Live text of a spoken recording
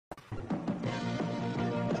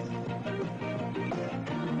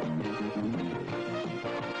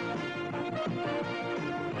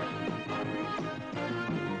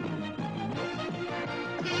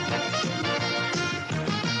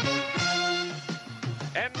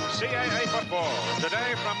NCAA football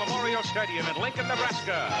today from Memorial Stadium in Lincoln,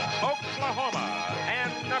 Nebraska, Oklahoma,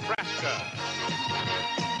 and Nebraska.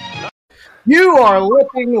 You are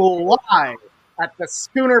looking live at the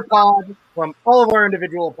Schooner Pod from all of our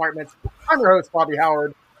individual apartments. I'm your host, Bobby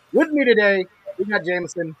Howard. With me today, we got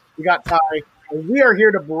Jameson, we got Ty, and we are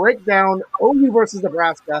here to break down OU versus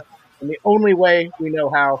Nebraska in the only way we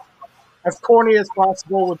know how, as corny as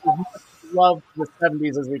possible, with as much love for the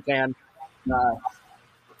 70s as we can.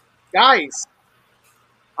 Guys,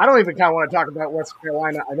 I don't even kind of want to talk about West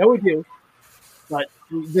Carolina. I know we do, but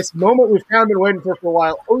this moment we've kind of been waiting for a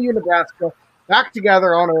while, OU and Nebraska back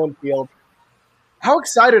together on our own field. How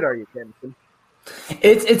excited are you, Jameson?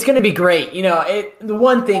 It's going to be great. You know, the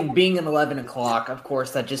one thing being an 11 o'clock, of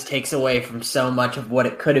course, that just takes away from so much of what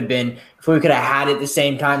it could have been. If we could have had it the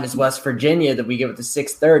same time as West Virginia that we give it to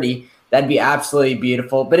 6:30, that'd be absolutely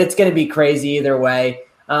beautiful. But it's going to be crazy either way.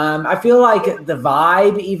 I feel like the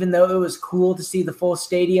vibe, even though it was cool to see the full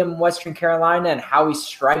stadium in Western Carolina and how we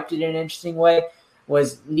striped it in an interesting way,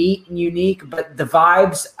 was neat and unique. But the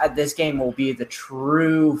vibes at this game will be the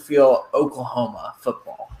true feel Oklahoma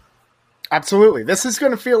football. Absolutely. This is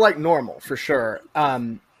going to feel like normal for sure.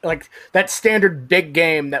 Like that standard big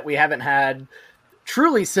game that we haven't had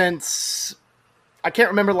truly since, I can't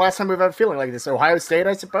remember the last time we've had a feeling like this. Ohio State,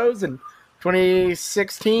 I suppose, in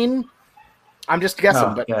 2016. I'm just guessing.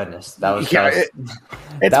 Oh, but goodness. That was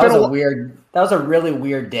a really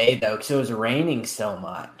weird day, though, because it was raining so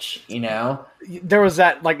much, you know? There was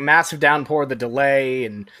that like massive downpour, the delay,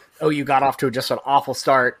 and OU got off to just an awful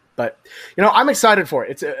start. But, you know, I'm excited for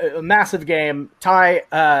it. It's a massive game. Ty,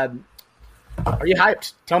 are you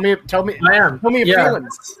hyped? Tell me. I am. Tell me your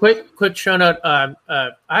feelings. Quick show note. I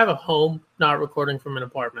have a home, not recording from an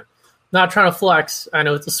apartment. Not trying to flex. I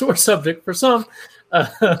know it's a sore subject for some.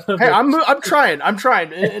 Hey, I'm trying.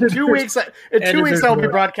 In 2 weeks, I'll be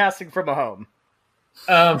broadcasting from a home.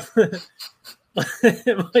 But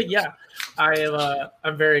yeah,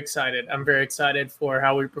 I'm very excited. I'm very excited for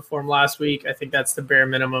how we performed last week. I think that's the bare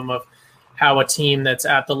minimum of how a team that's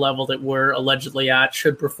at the level that we're allegedly at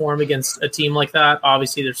should perform against a team like that.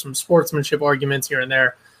 Obviously, there's some sportsmanship arguments here and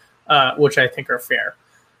there, which I think are fair.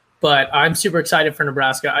 But I'm super excited for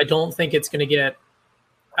Nebraska. I don't think it's going to get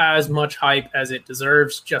as much hype as it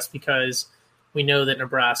deserves just because we know that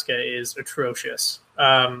Nebraska is atrocious,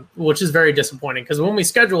 which is very disappointing because when we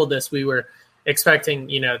scheduled this, we were expecting,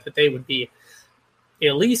 that they would be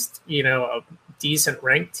at least, a decent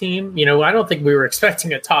ranked team. I don't think we were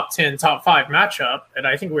expecting a top 10, top 5 matchup. And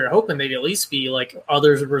I think we were hoping they'd at least be like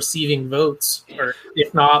others receiving votes or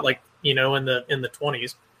if not like, in the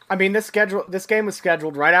 20s. I mean, this game was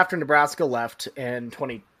scheduled right after Nebraska left in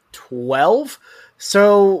 2012.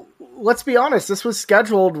 So let's be honest, this was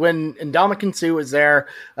scheduled when Ndamukong Suh was there.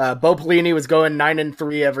 Bo Pelini was going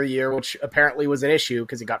 9-3 every year, which apparently was an issue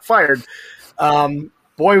because he got fired.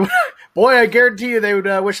 Boy, I guarantee you they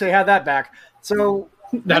would wish they had that back. So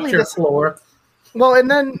that's really your floor. Well,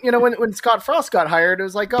 and then when Scott Frost got hired, it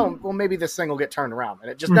was like, oh, well, maybe this thing will get turned around,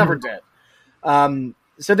 and it just never did.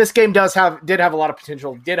 So this game did have a lot of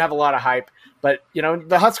potential, did have a lot of hype, but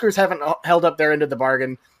the Huskers haven't held up their end of the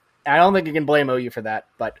bargain. I don't think you can blame OU for that.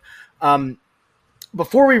 But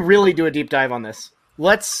before we really do a deep dive on this,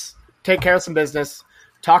 let's take care of some business,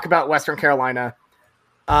 talk about Western Carolina.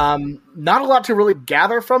 Not a lot to really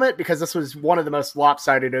gather from it because this was one of the most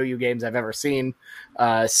lopsided OU games I've ever seen.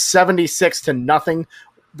 76-0.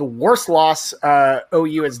 The worst loss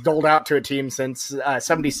OU has doled out to a team since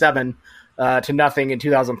 77-0 in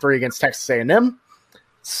 2003 against Texas A&M.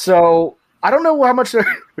 So I don't know how much,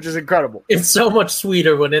 which is incredible. It's so much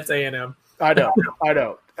sweeter when it's A&M. I know.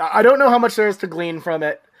 I don't know how much there is to glean from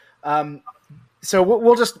it. So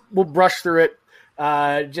we'll brush through it.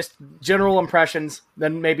 Just general impressions,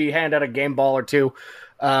 then maybe hand out a game ball or two.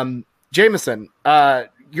 Jameson,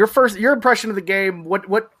 your impression of the game.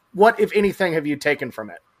 What if anything have you taken from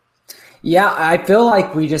it? Yeah, I feel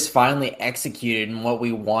like we just finally executed in what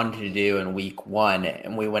we wanted to do in week 1,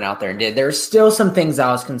 and we went out there and did. There's still some things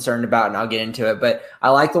I was concerned about, and I'll get into it, but I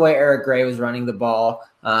like the way Eric Gray was running the ball.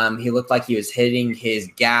 He looked like he was hitting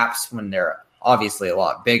his gaps when they're obviously a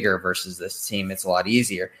lot bigger versus this team. It's a lot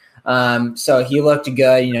easier. So he looked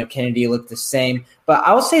good. Kennedy looked the same. But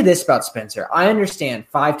I will say this about Spencer. I understand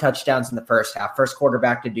 5 touchdowns in the first half. First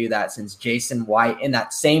quarterback to do that since Jason White in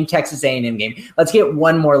that same Texas A&M game. Let's get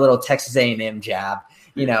one more little Texas A&M jab.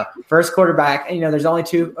 First quarterback. There's only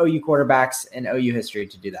 2 OU quarterbacks in OU history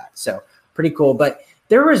to do that. So pretty cool. But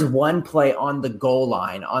There was one play on the goal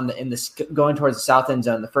line going towards the south end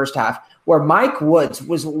zone in the first half where Mike Woods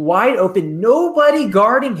was wide open, nobody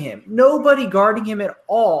guarding him at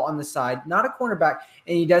all on the side, not a cornerback,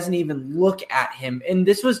 and he doesn't even look at him. And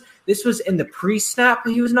this was in the pre-snap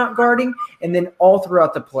he was not guarding, and then all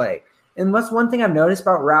throughout the play. And that's one thing I've noticed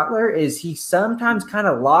about Rattler is he sometimes kind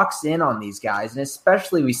of locks in on these guys, and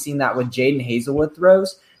especially we've seen that with Jaden Hazelwood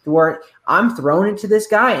throws, to where I'm throwing it to this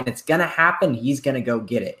guy and it's going to happen. He's going to go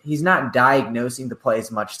get it. He's not diagnosing the play as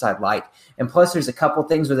much as I'd like. And plus there's a couple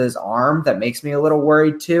things with his arm that makes me a little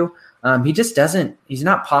worried too. He's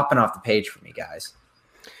not popping off the page for me, guys.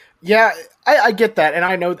 Yeah, I get that. And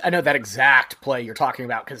I know that exact play you're talking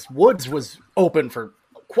about because Woods was open for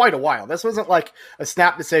quite a while. This wasn't like a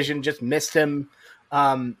snap decision, just missed him.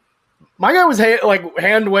 My guy was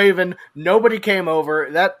hand waving. Nobody came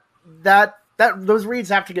over. Those reads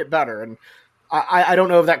have to get better, and I don't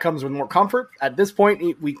know if that comes with more comfort. At this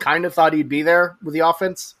point, we kind of thought he'd be there with the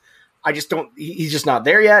offense. I just don't. He's just not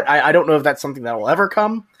there yet. I don't know if that's something that will ever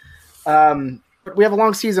come. But we have a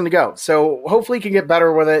long season to go, so hopefully he can get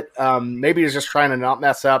better with it. Maybe he's just trying to not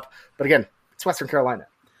mess up. But again, it's Western Carolina.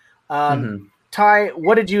 Ty,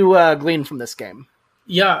 what did you glean from this game?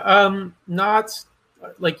 Yeah, not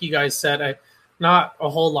like you guys said. Not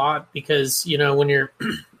a whole lot because when you're.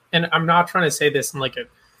 And I'm not trying to say this in like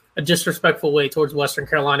a disrespectful way towards Western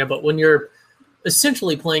Carolina, but when you're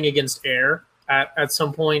essentially playing against air at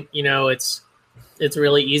some point, it's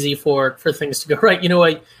really easy for things to go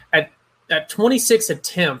right. At 26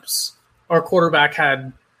 attempts, our quarterback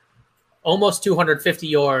had almost 250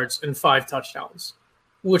 yards and 5 touchdowns,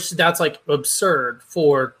 which that's like absurd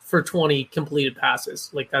for 20 completed passes.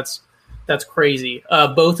 Like that's crazy.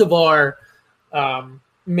 Both of our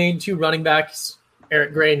main 2 running backs,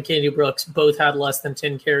 Eric Gray and Kennedy Brooks, both had less than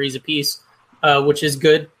 10 carries apiece, which is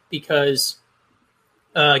good because,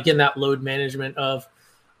 again, that load management of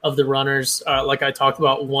the runners, like I talked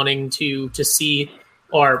about, wanting to see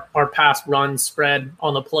our pass run spread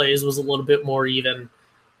on the plays was a little bit more even,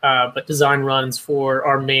 but design runs for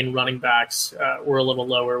our main running backs were a little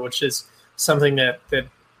lower, which is something that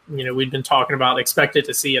we'd been talking about, expected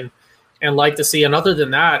to see and like to see. And other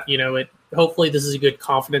than that, hopefully this is a good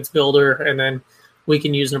confidence builder, and then we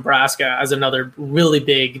can use Nebraska as another really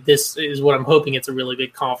big, this is what I'm hoping, it's a really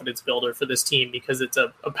big confidence builder for this team because it's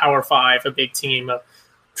a Power 5, a big team, a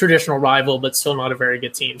traditional rival, but still not a very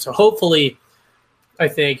good team. So hopefully, I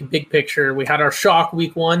think, big picture, we had our shock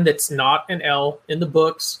week 1 that's not an L in the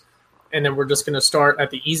books, and then we're just going to start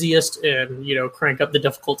at the easiest and, crank up the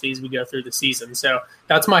difficulties as we go through the season. So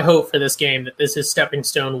that's my hope for this game, that this is stepping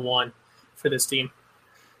stone 1 for this team.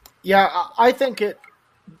 Yeah, I think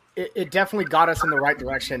it definitely got us in the right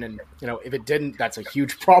direction. And, if it didn't, that's a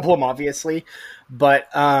huge problem, obviously. But,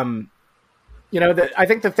 I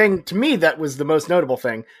think the thing to me that was the most notable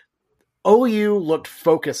thing, OU looked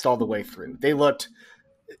focused all the way through.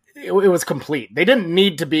 It was complete. They didn't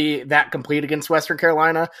need to be that complete against Western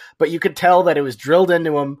Carolina, but you could tell that it was drilled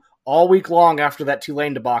into them all week long after that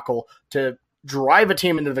Tulane debacle to drive a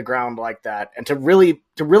team into the ground like that and to really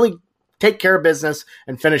take care of business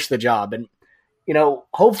and finish the job. And,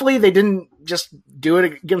 hopefully they didn't just do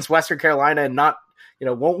it against Western Carolina and not,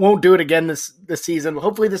 won't do it again this season.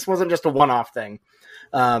 Hopefully this wasn't just a one-off thing.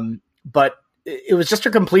 But it was just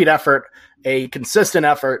a complete effort, a consistent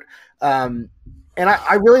effort. And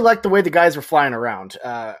I really liked the way the guys were flying around.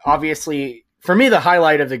 Obviously, for me, the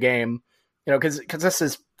highlight of the game, because this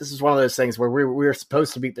is one of those things where we were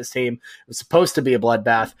supposed to beat this team. It was supposed to be a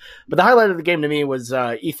bloodbath. But the highlight of the game to me was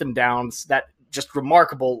Ethan Downs, that just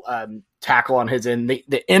remarkable tackle on his end,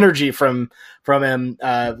 the energy from him,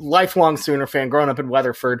 lifelong Sooner fan, growing up in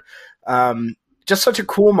Weatherford. Just such a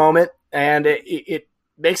cool moment, and it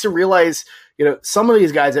makes you realize, some of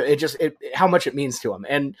these guys, how much it means to them,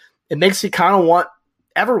 and it makes you kind of want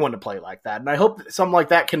everyone to play like that. And I hope something like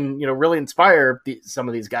that can, really inspire some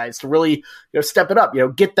of these guys to really, step it up,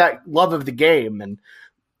 get that love of the game. And,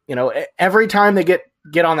 every time they get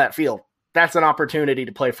on that field, that's an opportunity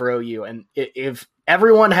to play for OU. And if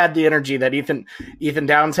everyone had the energy that Ethan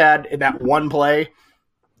Downs had in that one play,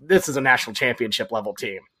 this is a national championship level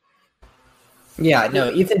team. Yeah, no,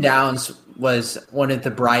 Ethan Downs was one of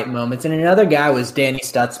the bright moments. And another guy was Danny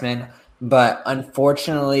Stutzman. But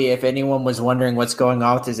unfortunately, if anyone was wondering what's going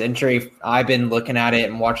on with his injury, I've been looking at it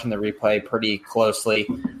and watching the replay pretty closely.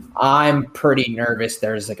 I'm pretty nervous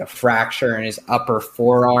there's like a fracture in his upper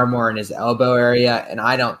forearm or in his elbow area, and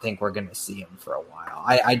I don't think we're going to see him for a while.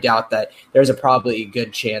 I doubt that. There's probably a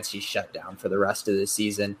good chance he's shut down for the rest of the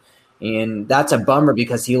season. And that's a bummer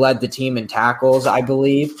because he led the team in tackles, I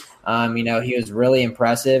believe. He was really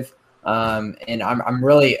impressive. And I'm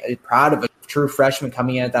really proud of a true freshman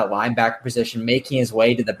coming in at that linebacker position, making his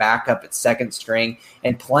way to the backup at second string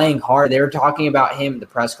and playing hard. They were talking about him in the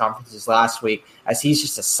press conferences last week as he's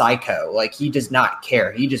just a psycho. Like, he does not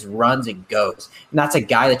care. He just runs and goes. And that's a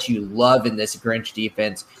guy that you love in this Grinch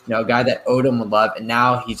defense, a guy that Odom would love, and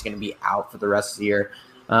now he's going to be out for the rest of the year.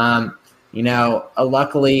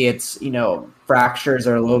 Luckily it's, fractures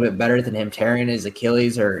are a little bit better than him tearing his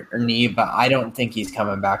Achilles or knee, but I don't think he's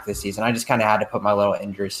coming back this season. I just kind of had to put my little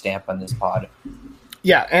injury stamp on this pod.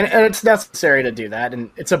 Yeah, and it's necessary to do that, and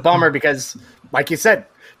it's a bummer because, like you said,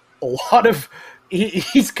 a lot of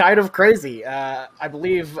he's kind of crazy. I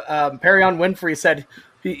believe Perion Winfrey said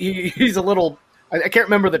he's a little. I can't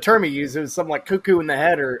remember the term he used. It was something like cuckoo in the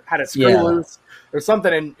head or had a screw loose or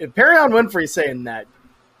something. And Perion Winfrey saying that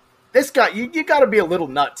this guy, you got to be a little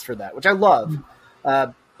nuts for that, which I love.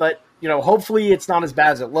 But hopefully it's not as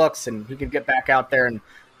bad as it looks, and he can get back out there and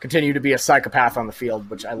continue to be a psychopath on the field,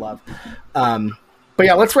 which I love. But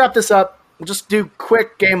yeah, let's wrap this up. We'll just do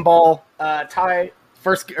quick game ball. Ty,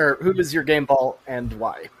 first, or who is your game ball and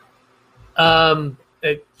why?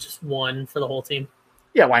 Just one for the whole team.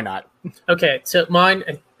 Yeah, why not? Okay, so mine,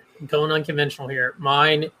 going unconventional here.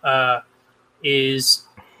 Mine is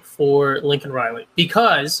for Lincoln Riley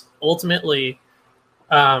because ultimately,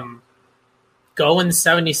 going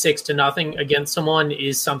 76-0 against someone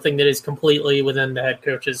is something that is completely within the head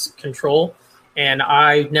coach's control. And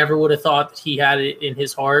I never would have thought that he had it in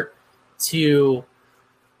his heart to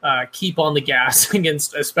keep on the gas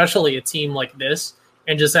against especially a team like this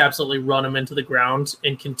and just absolutely run them into the ground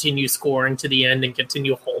and continue scoring to the end and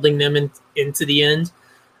continue holding them into the end.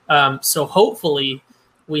 So hopefully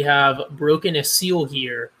we have broken a seal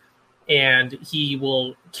here and he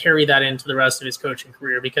will carry that into the rest of his coaching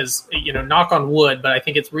career because, knock on wood, but I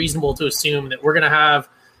think it's reasonable to assume that we're going to have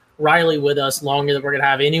Riley with us longer than we're going to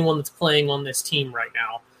have anyone that's playing on this team right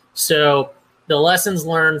now. So the lessons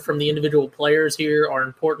learned from the individual players here are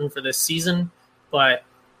important for this season. But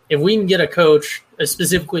if we can get a coach,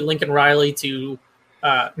 specifically Lincoln Riley, to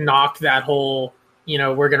knock that whole,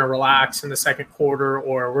 we're going to relax in the second quarter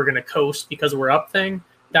or we're going to coast because we're up thing,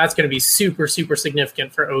 that's going to be super, super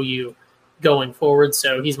significant for OU going forward.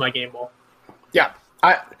 So he's my game ball. Yeah.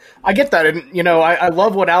 I get that, and I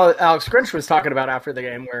love what Alex Grinch was talking about after the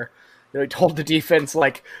game, where he told the defense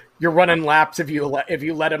like you're running laps if you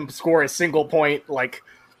let him score a single point, like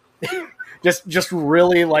just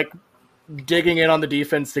really like digging in on the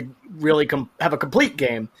defense to really have a complete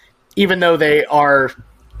game, even though they are,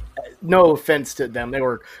 no offense to them, they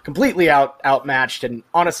were completely outmatched, and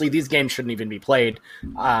honestly, these games shouldn't even be played.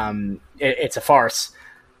 It's a farce.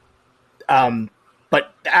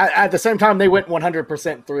 But at the same time, they went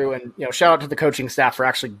 100% through, and shout out to the coaching staff for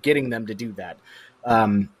actually getting them to do that.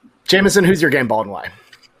 Jameson, who's your game ball and why?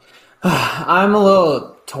 I'm a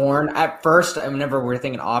little torn. At first, whenever we're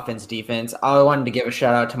thinking offense, defense, I wanted to give a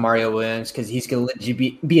shout out to Mario Williams because he's going to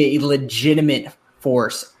be a legitimate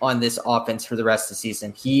force on this offense for the rest of the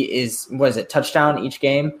season. He is, touchdown each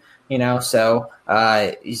game? So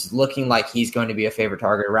he's looking like he's going to be a favorite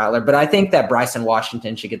target Rattler. But I think that Bryson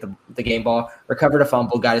Washington should get the game ball, recovered a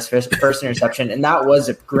fumble, got his first interception, and that was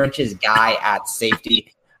Grinch's guy at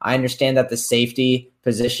safety. I understand that the safety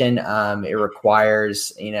position, it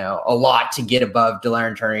requires, a lot to get above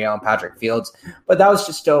Delaren Turner and Patrick Fields, but that was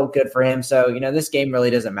just still good for him. So, this game really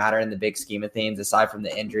doesn't matter in the big scheme of things, aside from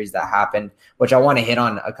the injuries that happened, which I want to hit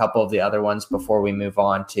on a couple of the other ones before we move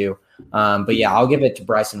on to. But yeah, I'll give it to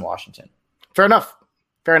Bryson Washington. Fair enough.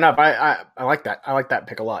 I like that. I like that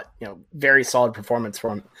pick a lot. Very solid performance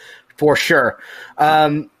from him, for sure.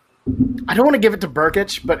 I don't want to give it to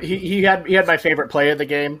Burkich, but he had my favorite play of the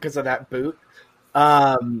game because of that boot.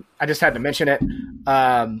 I just had to mention it.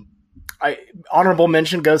 Honorable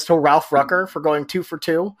mention goes to Ralph Rucker for going 2 for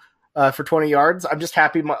 2 for 20 yards. I'm just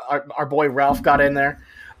happy our boy Ralph got in there.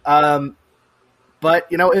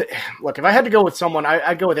 But look, if I had to go with someone,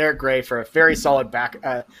 I'd go with Eric Gray for a very solid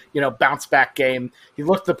bounce back game. He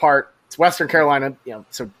looked the part. It's Western Carolina,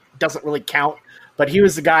 so it doesn't really count. But he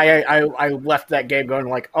was the guy I left that game going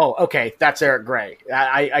like, oh, okay, that's Eric Gray.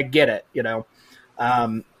 I get it,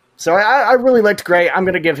 So I really liked Gray. I'm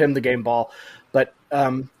going to give him the game ball. But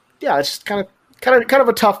yeah, it's just kind of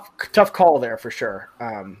a tough call there for sure.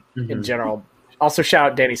 In general. Also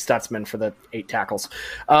shout out Danny Stutzman for the 8 tackles.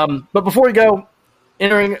 But before we go,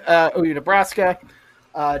 entering OU Nebraska,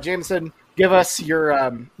 Jameson, give us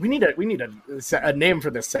your. We need a name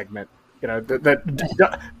for this segment.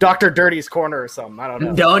 The Dr. Dirty's Corner or something. I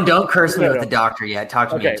don't know. Don't curse me with the doctor yet. Talk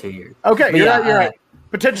to me in 2 years. Okay, you're right.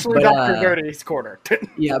 Potentially Dr. Dirty's corner.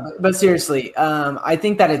 Yeah, but seriously, I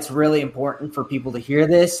think that it's really important for people to hear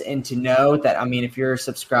this and to know that, I mean, if you're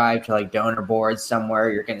subscribed to like donor boards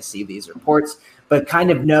somewhere, you're going to see these reports, but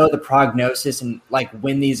kind of know the prognosis and like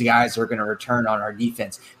when these guys are going to return on our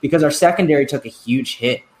defense, because our secondary took a huge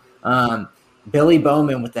hit. Billy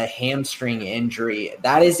Bowman with a hamstring injury,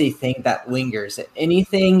 that is a thing that lingers.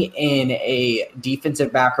 Anything in a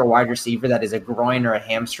defensive back or wide receiver that is a groin or a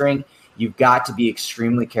hamstring, you've got to be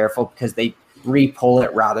extremely careful because they re-pull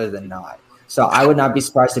it rather than not. So I would not be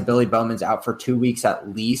surprised if Billy Bowman's out for 2 weeks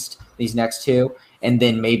at least, these next two, and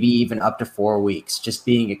then maybe even up to 4 weeks, just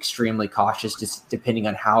being extremely cautious, just depending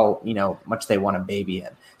on how, much they want to baby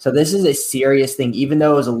him. So this is a serious thing, even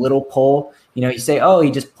though it was a little pull. You say, oh,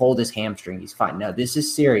 he just pulled his hamstring, he's fine. No, this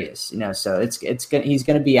is serious. So he's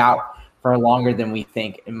going to be out for longer than we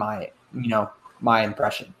think, in my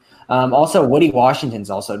impression. Also, Woody Washington's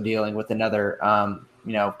also dealing with another,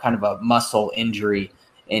 kind of a muscle injury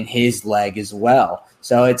in his leg as well.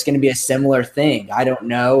 So it's going to be a similar thing. I don't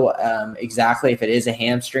know exactly if it is a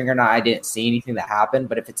hamstring or not. I didn't see anything that happened,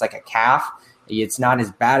 but if it's like a calf, it's not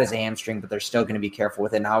as bad as a hamstring, but they're still going to be careful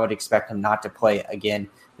with it. And I would expect him not to play again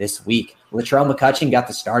this week. Latrell McCutcheon got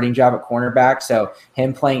the starting job at cornerback, so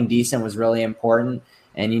him playing decent was really important.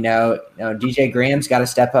 And, DJ Graham's got to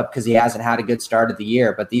step up because he hasn't had a good start of the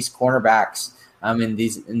year. But these cornerbacks in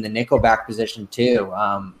the nickelback position too,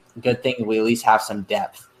 good thing we at least have some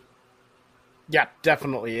depth. Yeah,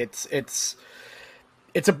 definitely. It's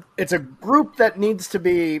a group that needs to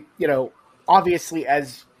be, obviously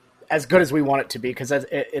as good as we want it to be, because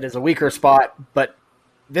it is a weaker spot. But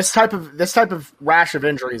this type of rash of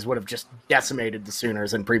injuries would have just decimated the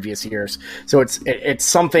Sooners in previous years. So it's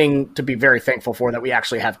something to be very thankful for, that we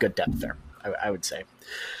actually have good depth there, I would say.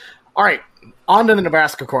 All right, on to the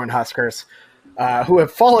Nebraska Cornhuskers, who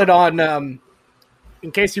have fallen on,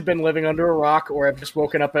 in case you've been living under a rock or have just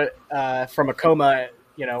woken up from a coma,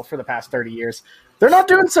 for the past 30 years. They're not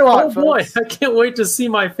doing so hot, Oh, boy, folks. I can't wait to see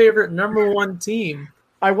my favorite number one team.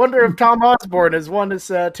 I wonder if Tom Osborne has won his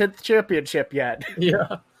 10th championship yet.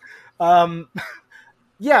 Yeah.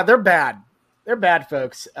 Yeah, they're bad. They're bad,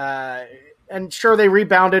 folks. And sure, they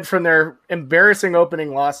rebounded from their embarrassing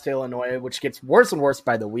opening loss to Illinois, which gets worse and worse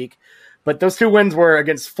by the week. But those two wins were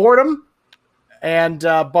against Fordham and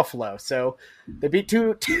Buffalo. So they beat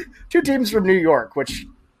two teams from New York, which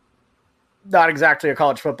not exactly a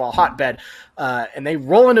college football hotbed. And they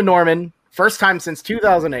roll into Norman, first time since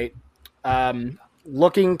 2008.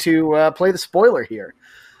 Looking to play the spoiler here.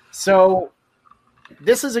 So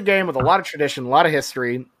this is a game with a lot of tradition, a lot of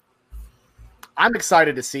history. I'm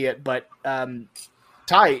excited to see it, but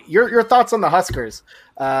Ty, your thoughts on the Huskers.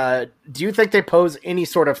 Do you think they pose any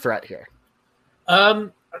sort of threat here?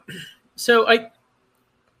 So I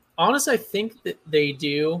think that they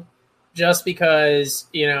do, just because,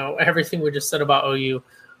 everything we just said about OU.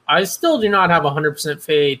 I still do not have 100%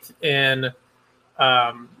 faith in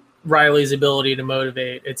Riley's ability to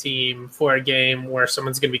motivate a team for a game where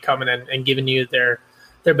someone's going to be coming in and giving you their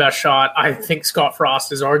best shot. I think Scott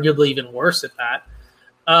Frost is arguably even worse at that.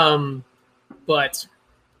 But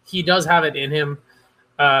he does have it in him.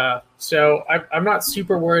 So I'm not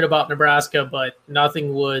super worried about Nebraska, but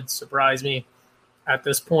nothing would surprise me at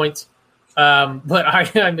this point. But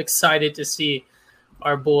I'm excited to see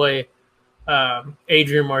our boy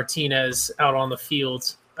Adrian Martinez out on the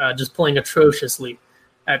field, just playing atrociously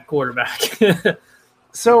at quarterback.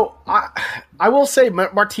 So I will say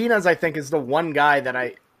Martinez, I think, is the one guy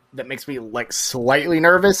that makes me like slightly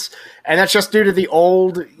nervous, and that's just due to the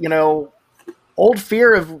old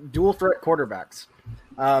fear of dual threat quarterbacks.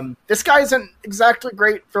 This guy isn't exactly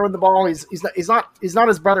great throwing the ball. He's not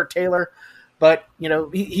his brother Taylor, but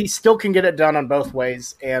he still can get it done on both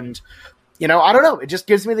ways. And I don't know. It just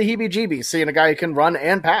gives me the heebie-jeebies seeing a guy who can run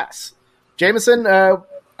and pass. Jameson, are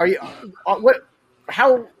you what?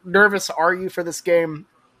 How nervous are you for this game,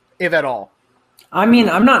 if at all? I mean,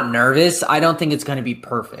 I'm not nervous. I don't think it's going to be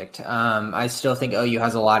perfect. I still think OU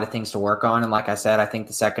has a lot of things to work on. And like I said, I think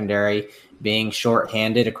the secondary being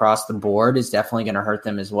shorthanded across the board is definitely going to hurt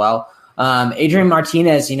them as well. Adrian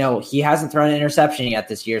Martinez, he hasn't thrown an interception yet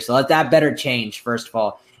this year. So let that better change, first of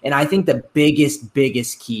all. And I think the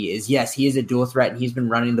biggest key is, yes, he is a dual threat and he's been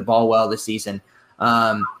running the ball well this season.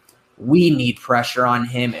 We need pressure on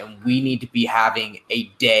him, and we need to be having a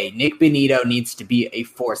day. Nick Benito needs to be a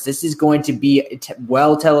force. This is going to be a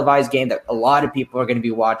well-televised game that a lot of people are going to be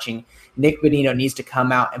watching. Nick Benito needs to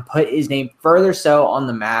come out and put his name further so on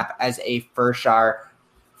the map as a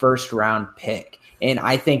first-round pick. And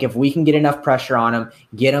I think if we can get enough pressure on him,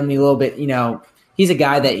 get him a little bit, he's a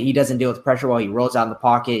guy that he doesn't deal with pressure well. He rolls out in the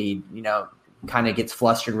pocket. He, kind of gets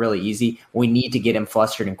flustered really easy. We need to get him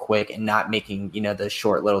flustered and quick and not making, those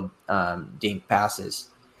short little dink passes.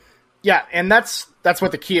 Yeah, and that's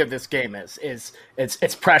what the key of this game is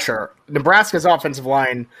it's pressure. Nebraska's offensive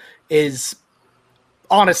line is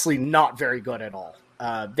honestly not very good at all.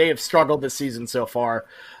 They have struggled this season so far.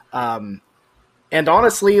 And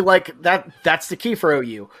honestly, that's the key for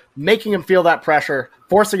OU. Making them feel that pressure,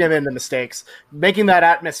 forcing them into mistakes, making that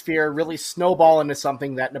atmosphere really snowball into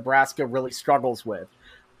something that Nebraska really struggles with.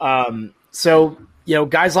 So,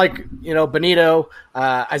 guys like, Benito,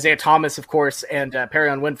 Isaiah Thomas, of course, and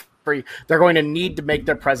Perrion Winfrey, they're going to need to make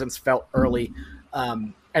their presence felt early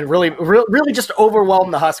and really just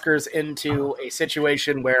overwhelm the Huskers into a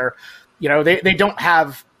situation where, they don't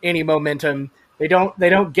have any momentum. They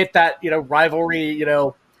don't get that, rivalry,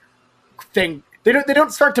 thing. They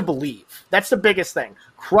don't start to believe. That's the biggest thing.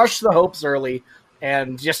 Crush the hopes early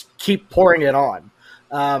and just keep pouring it on.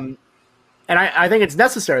 And I think it's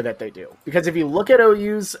necessary that they do, because if you look at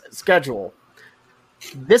OU's schedule,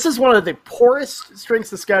 this is one of the poorest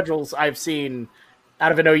strengths of schedules I've seen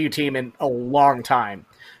out of an OU team in a long time.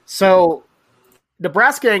 So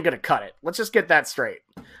Nebraska ain't going to cut it. Let's just get that straight.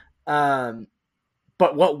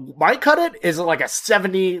 But what might cut it is like a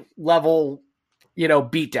 70 level,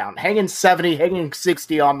 beatdown, hanging 70, hanging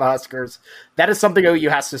 60 on the Huskers. That is something OU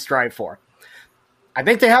has to strive for. I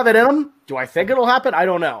think they have it in them. Do I think it'll happen? I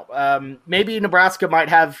don't know. Maybe Nebraska might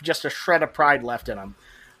have just a shred of pride left in them.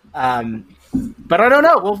 But I don't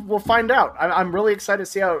know. We'll find out. I'm really excited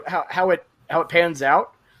to see how it pans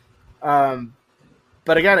out.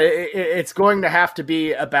 But again, it's going to have to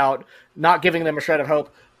be about not giving them a shred of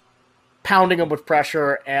hope, pounding them with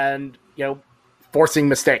pressure, and forcing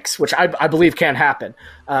mistakes, which I believe can happen.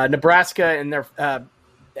 Nebraska in their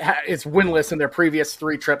is winless in their previous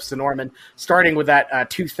 3 trips to Norman, starting with that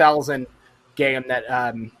 2000 game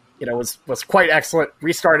that was quite excellent.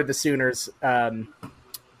 Restarted the Sooners, and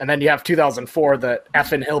then you have 2004, the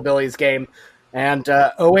effing Hillbillies game, and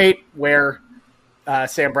 08 where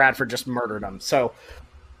Sam Bradford just murdered them. So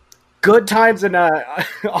good times in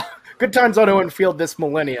good times on Owen Field this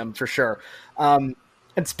millennium for sure. And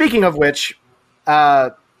speaking of which,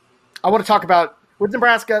 I want to talk about, with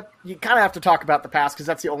Nebraska, you kind of have to talk about the past because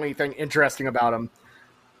that's the only thing interesting about them.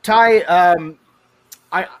 Ty,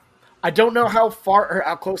 I don't know how far or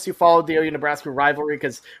how close you followed the OU-Nebraska rivalry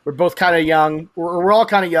because we're both kind of young. We're all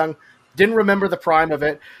kind of young. Didn't remember the prime of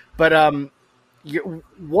it. But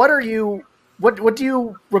what do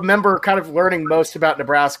you remember kind of learning most about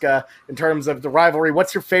Nebraska in terms of the rivalry?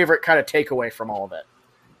 What's your favorite kind of takeaway from all of it?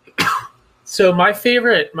 So my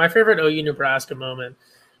favorite OU-Nebraska moment,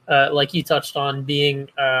 like you touched on, being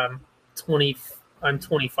 20. I'm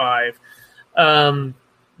 25. I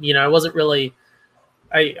wasn't really.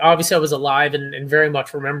 I was alive and very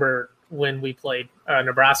much remember when we played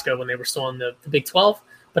Nebraska when they were still in the Big 12,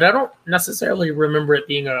 but I don't necessarily remember it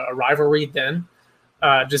being a rivalry then,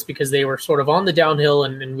 just because they were sort of on the downhill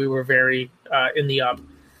and we were very in the up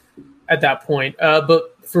at that point.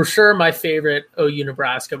 But for sure, my favorite OU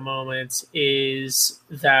Nebraska moment is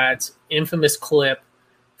that infamous clip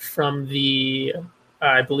from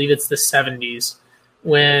I believe it's the 70s,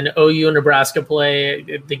 when OU and Nebraska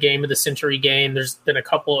play the game of the century game. There's been a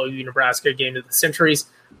couple OU Nebraska game of the centuries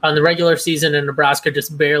on the regular season, and Nebraska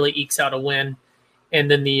just barely ekes out a win. And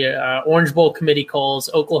then the Orange Bowl committee calls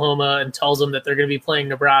Oklahoma and tells them that they're going to be playing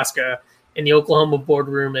Nebraska. And the Oklahoma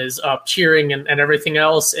boardroom is up cheering and everything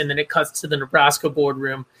else. And then it cuts to the Nebraska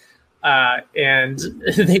boardroom, and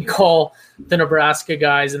they call the Nebraska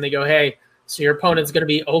guys and they go, "Hey, so your opponent's going to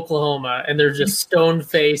be Oklahoma," and they're just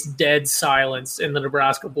stone-faced, dead silence in the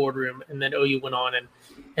Nebraska boardroom. And then OU went on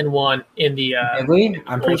and won in the. Did we?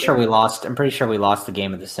 I'm pretty sure we lost. I'm pretty sure we lost the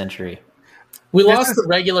game of the century. We lost the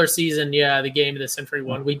regular season. Yeah, the game of the century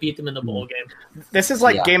one. We beat them in the bowl game. This is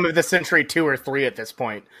like game of the century 2 or 3 at this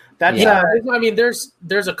point. That's I mean, there's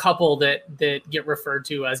a couple that get referred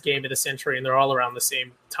to as game of the century, and they're all around the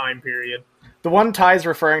same time period. The one Ty's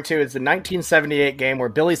referring to is the 1978 game where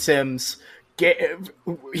Billy Sims.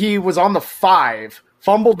 He was on the 5,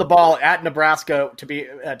 fumbled the ball at Nebraska to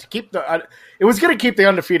keep the. It was going to keep the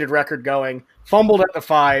undefeated record going. Fumbled at the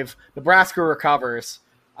 5. Nebraska recovers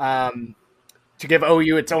to give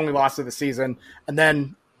OU its only loss of the season, and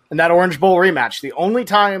then in that Orange Bowl rematch, the only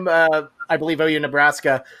time I believe OU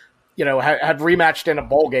Nebraska, had rematched in a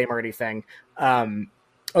bowl game or anything.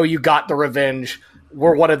 OU got the revenge.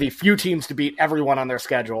 We're one of the few teams to beat everyone on their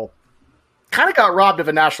schedule. Kind of got robbed of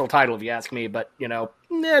a national title, if you ask me, but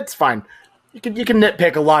it's fine. You can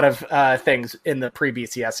nitpick a lot of things in the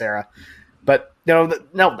pre-BCS era, but no,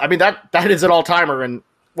 I mean that is an all timer, and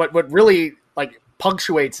what really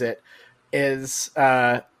punctuates it is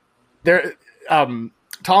there.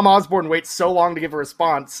 Tom Osborne waits so long to give a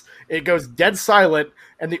response, it goes dead silent,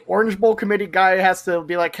 and the Orange Bowl committee guy has to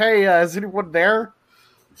be like, "Hey, is anyone there?"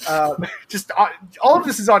 Just all of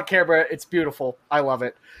this is on camera. It's beautiful. I love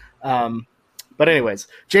it. But anyways,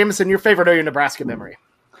 Jameson, your favorite OU Nebraska memory?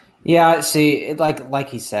 Yeah, see, like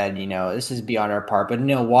he said, this is beyond our part. But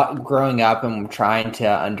growing up and trying to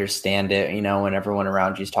understand it, when everyone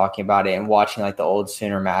around you is talking about it and watching like the old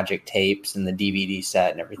Sooner Magic tapes and the DVD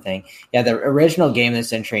set and everything. Yeah, the original game of the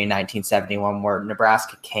century in 1971, where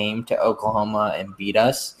Nebraska came to Oklahoma and beat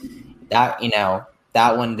us.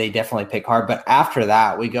 That one they definitely pick hard. But after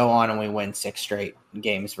that, we go on and we win 6 straight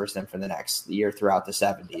games versus them for the next year throughout the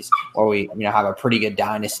 70s, or we have a pretty good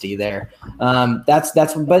dynasty there. But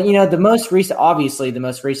the most recent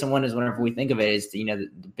one is, whenever we think of it, is the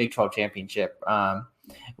Big 12 championship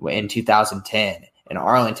in 2010 in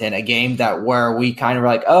Arlington, a game where we kind of were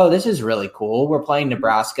like, oh, this is really cool. We're playing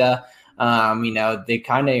Nebraska. They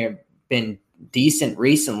kind of been decent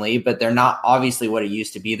recently, but they're not obviously what it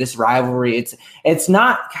used to be. This rivalry, it's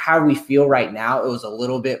not how we feel right now. It was a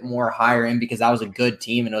little bit more higher end because that was a good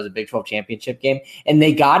team and it was a Big 12 championship game, and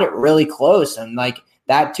they got it really close. And like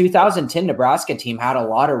that 2010 Nebraska team had a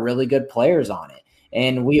lot of really good players on it,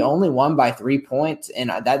 and we only won by 3 points.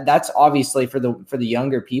 And that's obviously for the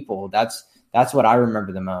younger people. That's what I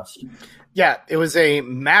remember the most. Yeah, it was a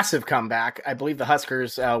massive comeback. I believe the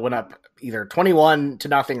Huskers went up either 21-0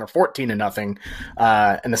 or 14-0,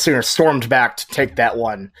 and the Sooners stormed back to take that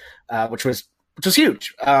one, which was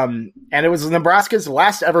huge. And it was Nebraska's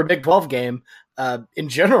last ever Big 12 game in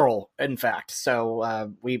general, in fact.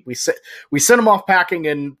 So we sent them off packing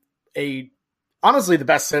in honestly the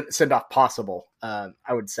best send off possible. I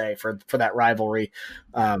would say for that rivalry.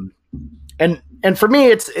 And for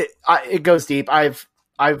me, it goes deep. I've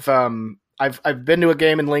been to a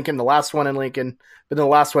game in Lincoln, the last one in Lincoln, been to the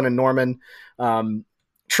last one in Norman.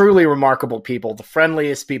 Truly remarkable people, the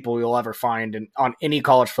friendliest people you'll ever find on any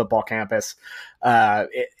college football campus.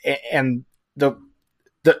 And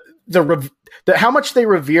how much they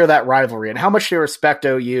revere that rivalry and how much they respect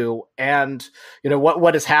OU, and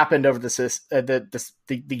what has happened over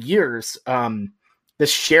the years. This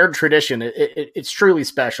shared tradition, it's truly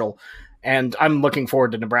special, and I'm looking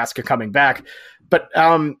forward to Nebraska coming back. But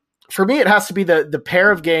for me, it has to be the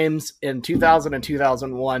pair of games in 2000 and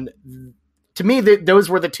 2001. To me, those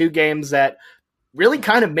were the two games that really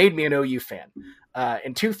kind of made me an OU fan.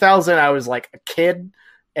 In 2000, I was like a kid,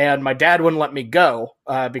 and my dad wouldn't let me go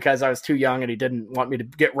because I was too young, and he didn't want me to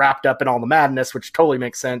get wrapped up in all the madness, which totally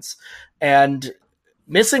makes sense. And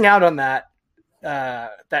missing out on that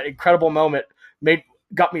incredible moment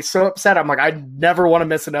got me so upset. I'm like, I never want to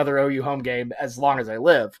miss another OU home game as long as I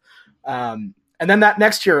live. And then that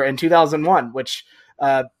next year in 2001, which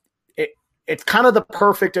it's kind of the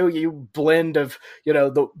perfect OU blend of,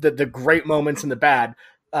 the great moments and the bad.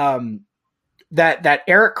 That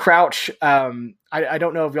Eric Crouch, I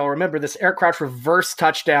don't know if y'all remember this, Eric Crouch reverse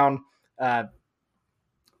touchdown,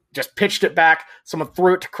 just pitched it back. Someone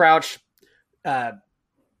threw it to Crouch.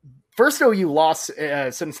 First OU loss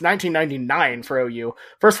since 1999 for OU.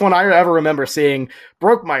 First one I ever remember seeing.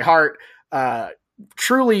 Broke my heart.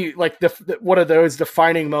 Truly, like one of those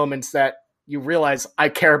defining moments that you realize I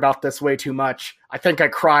care about this way too much. I think I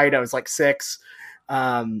cried. I was like 6.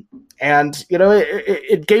 And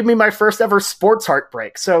it gave me my first ever sports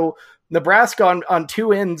heartbreak. So Nebraska on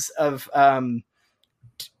two ends of the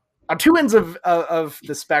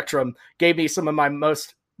spectrum gave me some of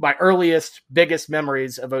my earliest, biggest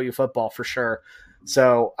memories of OU football for sure.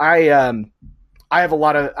 So I have a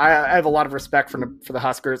lot of respect for the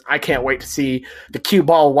Huskers. I can't wait to see the cue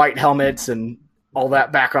ball white helmets and all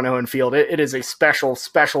that back on Owen Field. It is a special,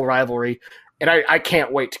 special rivalry, and I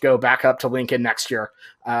can't wait to go back up to Lincoln next year.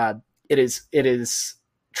 It is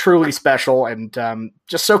truly special, and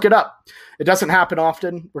just soak it up. It doesn't happen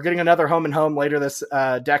often. We're getting another home and home later this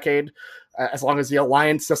decade, as long as the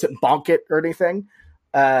Alliance doesn't bonk it or anything.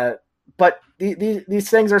 But these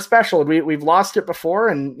things are special. We've lost it before,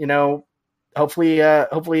 and hopefully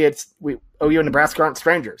OU and Nebraska aren't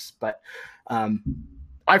strangers. But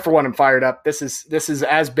I, for one, am fired up. This is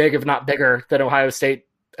as big, if not bigger, than Ohio State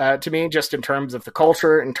to me, just in terms of the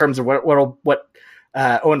culture, in terms of what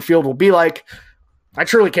Owen Field will be like. I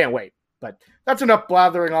truly can't wait. But that's enough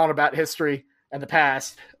blathering on about history and the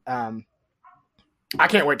past. I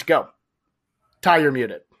can't wait to go. Ty, you're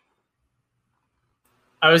muted.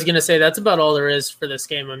 I was going to say that's about all there is for this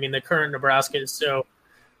game. I mean, the current Nebraska is so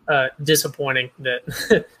disappointing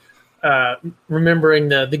that remembering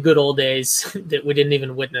the good old days that we didn't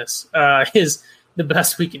even witness is the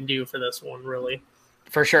best we can do for this one, really.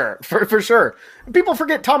 For sure. For sure. People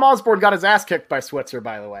forget Tom Osborne got his ass kicked by Switzer,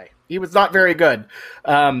 by the way. He was not very good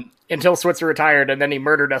until Switzer retired, and then he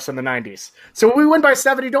murdered us in the 90s. So when we win by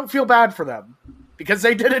 70, don't feel bad for them, because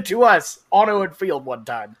they did it to us on Owen Field one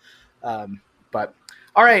time. But,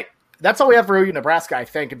 all right, that's all we have for OU Nebraska, I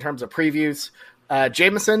think, in terms of previews.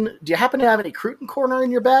 Jameson, do you happen to have any Cruton Corner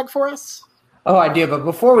in your bag for us? Oh, I do. But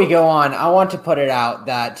before we go on, I want to put it out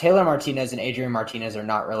that Taylor Martinez and Adrian Martinez are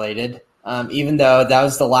not related. Even though that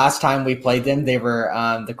was the last time we played them, they were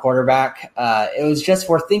the quarterback. It was just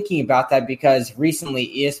worth thinking about that because recently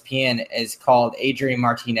ESPN has called Adrian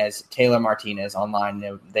Martinez Taylor Martinez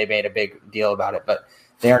online. They made a big deal about it, but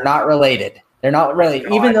they are not related. They're not really,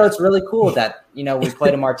 even though it's really cool that, we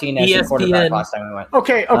played a Martinez and quarterback last time we went.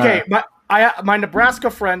 Okay. My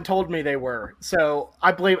Nebraska friend told me they were. So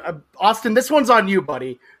I believe Austin, this one's on you,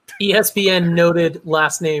 buddy. ESPN noted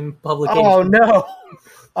last name publication. Oh, no.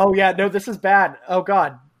 Oh, yeah. No, this is bad. Oh,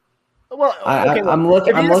 God. Well, okay, I'm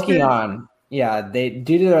looking on. Yeah, they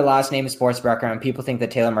due to their last name and sports background, people think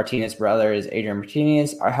that Taylor Martinez's brother is Adrian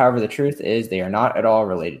Martinez. However, the truth is they are not at all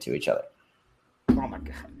related to each other. Oh, my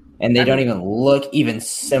God. And they don't even look even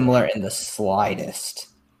similar in the slightest.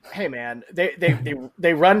 Hey, man,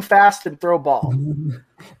 they run fast and throw ball.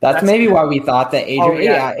 That's maybe why we thought that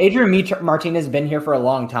Adrian. Adrian Martinez has been here for a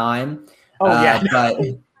long time. Oh yeah,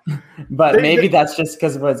 but maybe that's just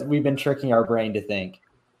because we've been tricking our brain to think.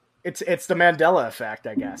 It's the Mandela effect,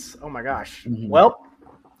 I guess. Oh my gosh. Mm-hmm. Well,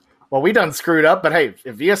 we done screwed up, but hey,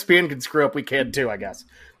 if ESPN can screw up, we can too, I guess.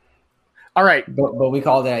 All right, but we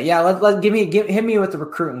called it. Yeah, hit me with the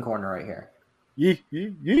recruiting corner right here.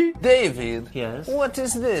 David. Yes? What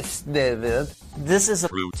is this, David? This is a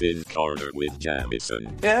Recruiting Corner with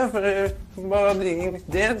Jamison. Everybody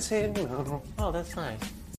dancing. Oh, that's nice.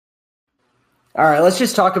 All right, let's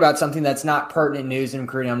just talk about something that's not pertinent news in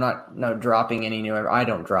recruiting. I'm not dropping any new. I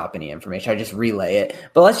don't drop any information. I just relay it.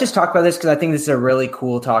 But let's just talk about this because I think this is a really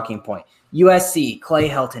cool talking point. USC, Clay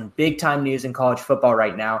Helton, big time news in college football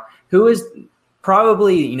right now. Who is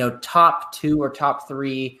probably top 2 or top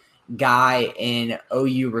 3 guy in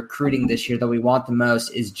OU recruiting this year that we want the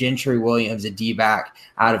most is Gentry Williams, a D-back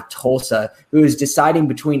out of Tulsa, who is deciding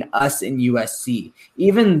between us and USC.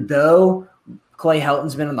 Even though Clay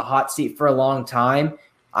Helton's been on the hot seat for a long time,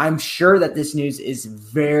 I'm sure that this news is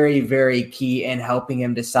very, very key in helping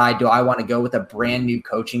him decide, do I want to go with a brand new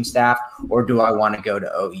coaching staff or do I want to go to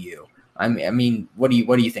OU? I mean, what do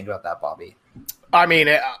you think about that, Bobby? I mean,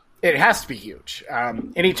 it has to be huge.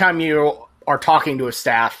 Anytime you are talking to a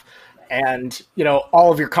staff and,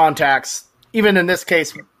 all of your contacts, even in this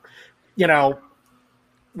case,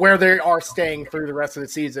 where they are staying through the rest of the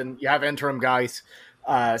season, you have interim guys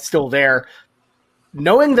still there.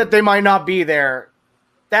 Knowing that they might not be there,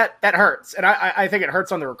 that hurts. And I think it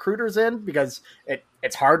hurts on the recruiter's end because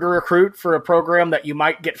it's hard to recruit for a program that you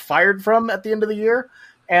might get fired from at the end of the year.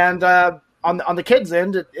 And on the kids'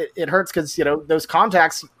 end, it hurts because, those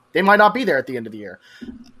contacts, they might not be there at the end of the year.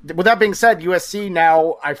 With that being said, USC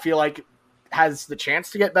now, I feel like, has the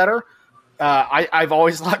chance to get better. I've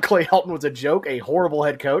always thought Clay Helton was a joke, a horrible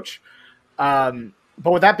head coach. But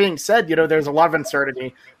with that being said, there's a lot of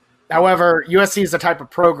uncertainty. However, USC is the type of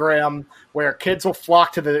program where kids will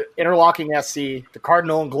flock to the interlocking SC, the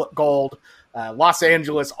Cardinal and Gold, Los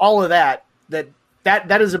Angeles, all of that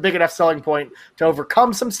is a big enough selling point to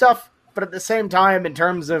overcome some stuff. But at the same time, in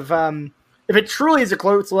terms of if it truly is a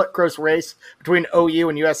close race between OU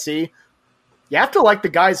and USC, you have to like the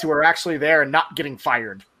guys who are actually there and not getting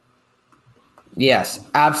fired. Yes,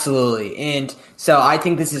 absolutely. And so I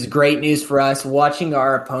think this is great news for us. Watching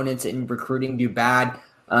our opponents in recruiting do bad,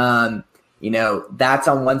 that's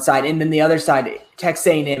on one side. And then the other side, Texas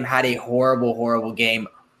A&M had a horrible, horrible game,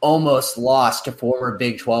 almost lost to former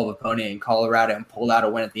Big 12 opponent in Colorado and pulled out a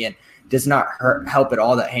win at the end. Does not help at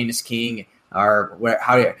all that Heinous King –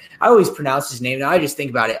 I always pronounce his name. Now I just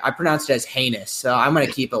think about it. I pronounce it as heinous, so I'm going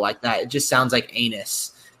to keep it like that. It just sounds like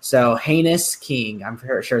anus. So Heinous King. I'm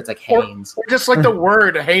sure it's like Haynes. Or just like the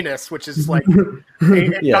word heinous, which is like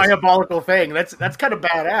a diabolical thing. That's kind of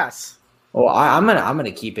badass. Well, I'm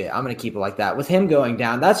gonna keep it. I'm gonna keep it like that. With him going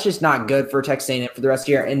down, that's just not good for Texas A&M for the rest of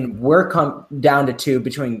the year. And we're come down to 2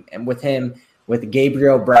 with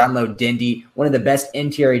Gabriel Brownlow Dindy, one of the best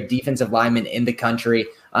interior defensive linemen in the country.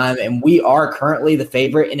 And we are currently the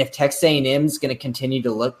favorite. And if Texas A&M is going to continue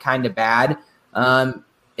to look kind of bad,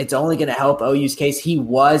 it's only going to help OU's case. He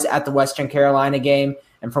was at the Western Carolina game.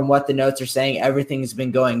 And from what the notes are saying, everything's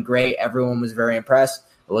been going great. Everyone was very impressed.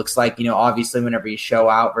 It looks like, obviously whenever you show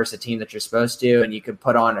out versus a team that you're supposed to and you can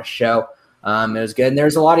put on a show, it was good. And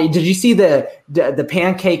there's a lot of – did you see the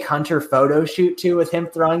Pancake Hunter photo shoot too with him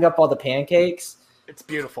throwing up all the pancakes? It's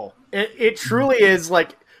beautiful. It truly is.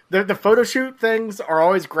 Like the photo shoot things are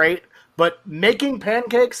always great, but making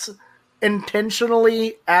pancakes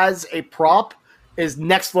intentionally as a prop is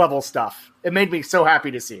next level stuff. It made me so happy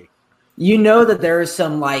to see. You know that there is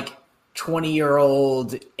some like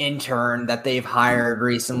 20-year-old intern that they've hired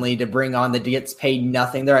recently to bring on that gets paid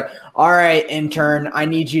nothing. They're like, all right, intern, I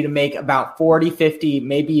need you to make about 40, 50,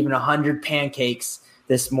 maybe even 100 pancakes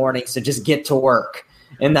this morning. So just get to work.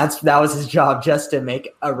 And that was his job, just to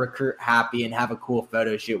make a recruit happy and have a cool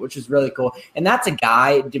photo shoot, which was really cool. And that's a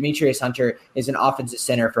guy, Demetrius Hunter, is an offensive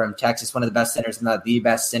center from Texas, one of the best centers, and not the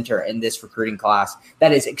best center in this recruiting class.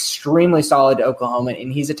 That is extremely solid to Oklahoma,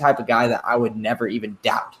 and he's the type of guy that I would never even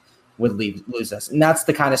doubt would lose us. And that's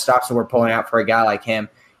the kind of stops that we're pulling out for a guy like him.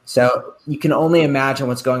 So you can only imagine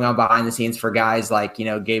what's going on behind the scenes for guys like,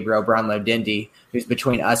 Gabriel Brownlow-Dindy, who's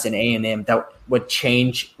between us and A&M, that would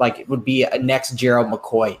change, like it would be a next Gerald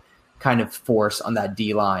McCoy kind of force on that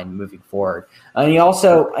D-line moving forward. And he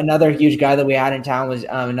also, another huge guy that we had in town was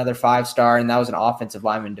another 5-star, and that was an offensive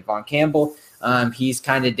lineman, Devon Campbell. He's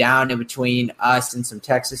kind of down in between us and some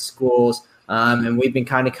Texas schools, and we've been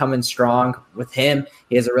kind of coming strong with him.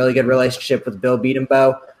 He has a really good relationship with Bill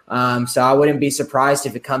Beatenbow. So I wouldn't be surprised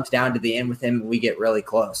if it comes down to the end with him and we get really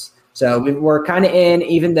close. So we're kind of in,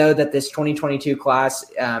 even though that this 2022 class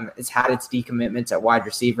has had its decommitments at wide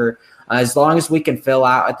receiver. As long as we can fill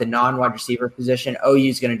out at the non-wide receiver position, OU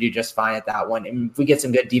is going to do just fine at that one. And if we get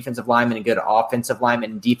some good defensive linemen and good offensive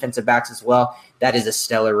linemen and defensive backs as well, that is a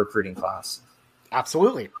stellar recruiting class.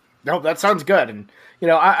 Absolutely. No, that sounds good. And,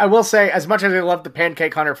 I will say, as much as I love the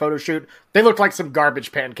Pancake Hunter photo shoot, they looked like some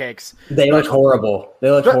garbage pancakes. They look horrible.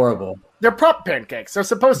 Horrible. They're prop pancakes. They're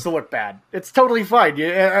supposed to look bad. It's totally fine.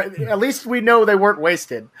 At least we know they weren't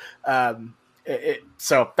wasted.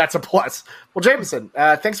 So that's a plus. Well, Jameson,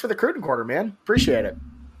 thanks for the Cruden Quarter, man. Appreciate it.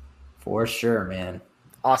 For sure, man.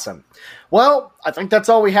 Awesome. Well, I think that's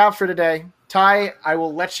all we have for today. Ty, I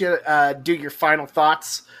will let you do your final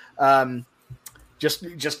thoughts.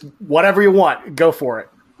 Just whatever you want. Go for it.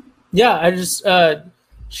 Yeah, I just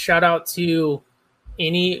shout out to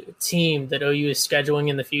any team that OU is scheduling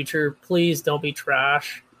in the future. Please don't be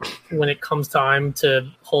trash when it comes time to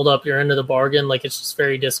hold up your end of the bargain. Like, it's just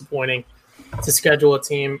very disappointing to schedule a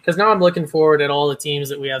team, because now I'm looking forward at all the teams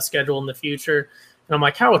that we have scheduled in the future, and I'm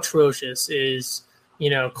like, how atrocious is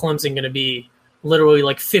Clemson going to be literally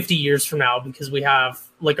like 50 years from now, because we have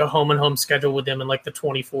like a home and home schedule with them in like the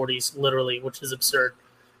 2040s, literally, which is absurd.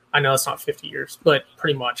 I know it's not 50 years, but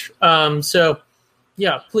pretty much. So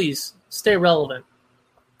yeah, please stay relevant.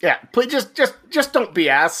 Yeah, please just don't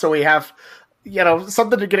BS. So we have,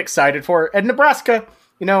 something to get excited for. And Nebraska,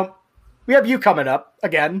 we have you coming up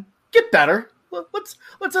again. Get better. Let's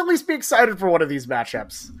at least be excited for one of these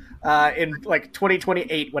matchups in like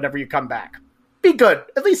 2028, whenever you come back. Be good,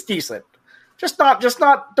 at least decent. Just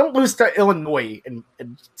not. Don't lose to Illinois and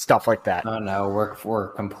stuff like that. Oh no, we're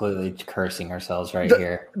completely cursing ourselves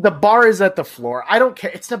here. The bar is at the floor. I don't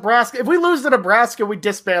care. It's Nebraska. If we lose to Nebraska, we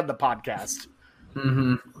disband the podcast.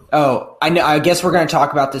 Mm-hmm. Oh, I know. I guess we're going to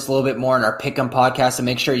talk about this a little bit more in our Pick'em podcast, so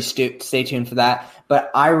make sure you stay tuned for that.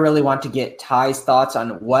 But I really want to get Ty's thoughts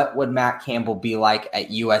on what would Matt Campbell be like at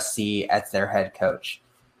USC as their head coach.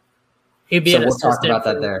 He'd be an assistant. Talk about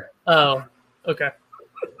that there. Oh, okay.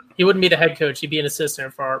 He wouldn't be the head coach. He'd be an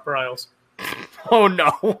assistant for Art Briles. Oh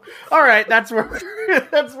no! All right, that's where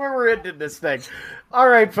we're ending this thing. All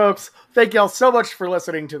right, folks. Thank y'all so much for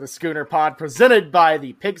listening to the Schooner Pod, presented by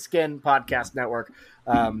the Pigskin Podcast Network.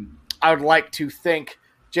 I would like to thank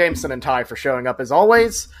Jameson and Ty for showing up as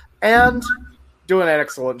always and doing an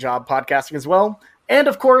excellent job podcasting as well. And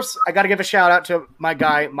of course, I got to give a shout out to my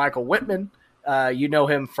guy Michael Whitman. You know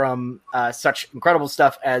him from such incredible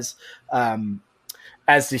stuff as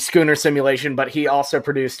the Schooner Simulation, but he also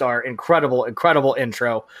produced our incredible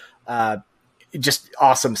intro. Just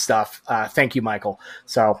awesome stuff. Thank you, Michael.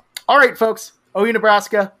 So, all right, folks, OU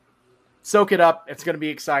Nebraska, soak it up. It's going to be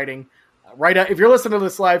exciting. If you're listening to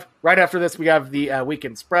this live, right after this, we have the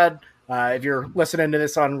weekend spread. If you're listening to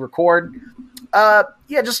this on record,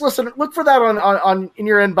 just listen. Look for that on in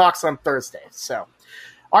your inbox on Thursday. So,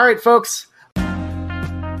 all right, folks.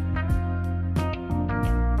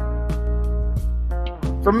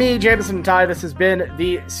 For me, Jameson and Ty, this has been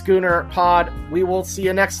the Schooner Pod. We will see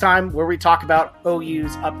you next time, where we talk about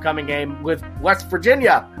OU's upcoming game with West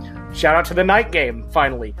Virginia. Shout out to the night game,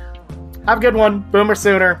 finally. Have a good one. Boomer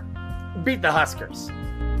Sooner. Beat the Huskers.